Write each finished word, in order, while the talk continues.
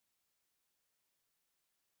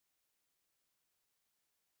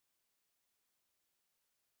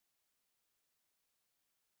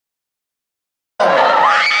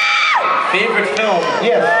Favorite film?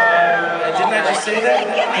 Yes. Didn't I just say that?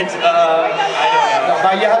 It's, I don't know. No,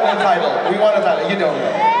 but you have no title. We want a title. You don't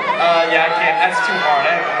know. Yeah, I can't. That's too hard.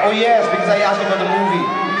 Oh yes, because I asked you about the movie.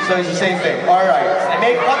 So it's the same thing. Alright. What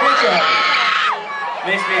makes you happy?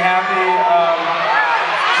 Makes me happy,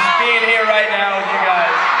 just being here right now with you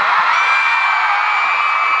guys.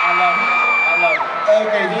 I love it. I love it.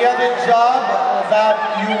 Okay, the other job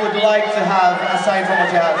that you would like to have aside from what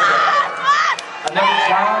you have said? Another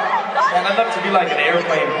job? And I'd love to be like an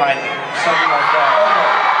airplane pilot, something like that. Okay.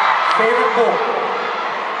 Favorite book?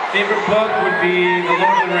 Favorite book would be The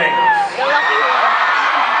Lord of the Rings.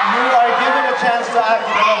 You are given a chance to act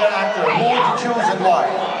with another actor. Who would you choose and why?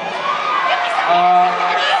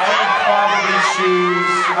 I would probably choose,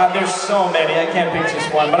 there's so many, I can't pick just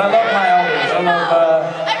one, but I love my elders.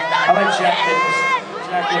 I like Jack Nicholson.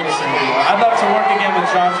 I'd love to work again with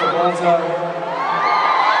John Travolta.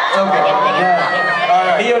 Okay. Yeah. All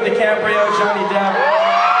right. Leo DiCaprio, Johnny Depp.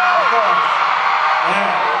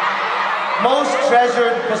 Yeah. Most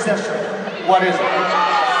treasured possession. What is it?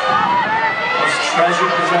 Most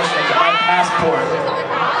treasured possession is my passport.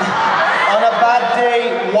 On a bad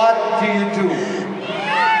day, what do you do?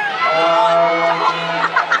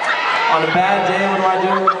 On a bad day, what do I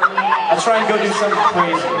do? I try and go do something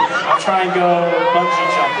crazy. I try and go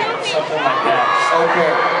bungee jumping or something like that.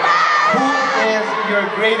 Okay. Who is your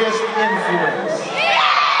greatest influence?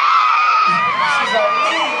 She's like,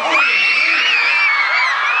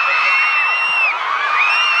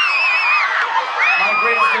 my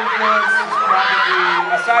greatest influence is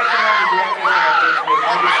probably, aside from all the directors that I've worked with,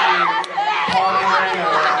 obviously Paul Newman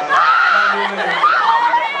or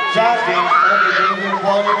Zac Efron,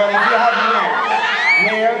 Paul Newman. If you had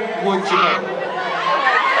years, where would you go?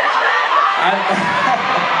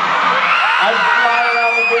 I'd fly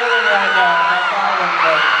around the building right now.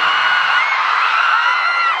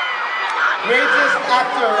 Greatest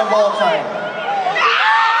actor of all time.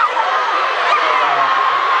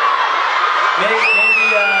 Maybe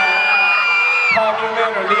Paul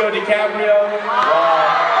Newman or Leo DiCaprio.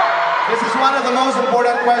 This is one of the most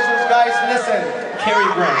important questions, guys. Listen. Cary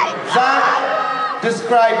Grant. Zac,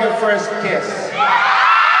 describe your first kiss.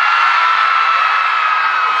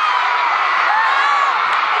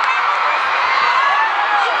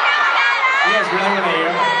 You guys really want to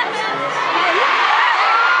hear?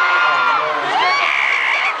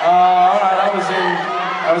 Alright, I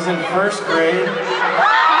was in first grade.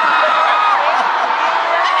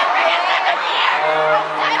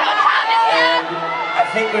 And I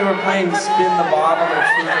think we were playing Spin the Bottle or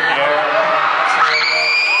Truth or Dare.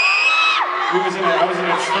 I was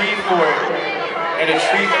in a tree fort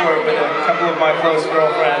with a couple of my close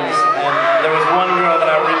girlfriends, and there was one girl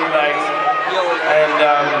that I really liked, and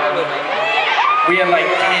we had like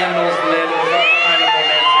candles lit. It was all kind of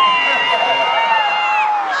romantic.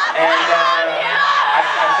 And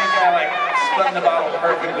I think I like spun the bottle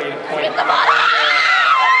perfectly to point.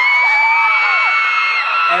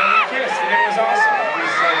 And we kissed, and it was awesome. It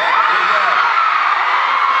was like,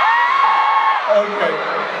 Okay.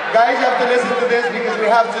 Guys, you have to listen to this because we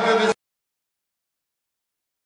have to do this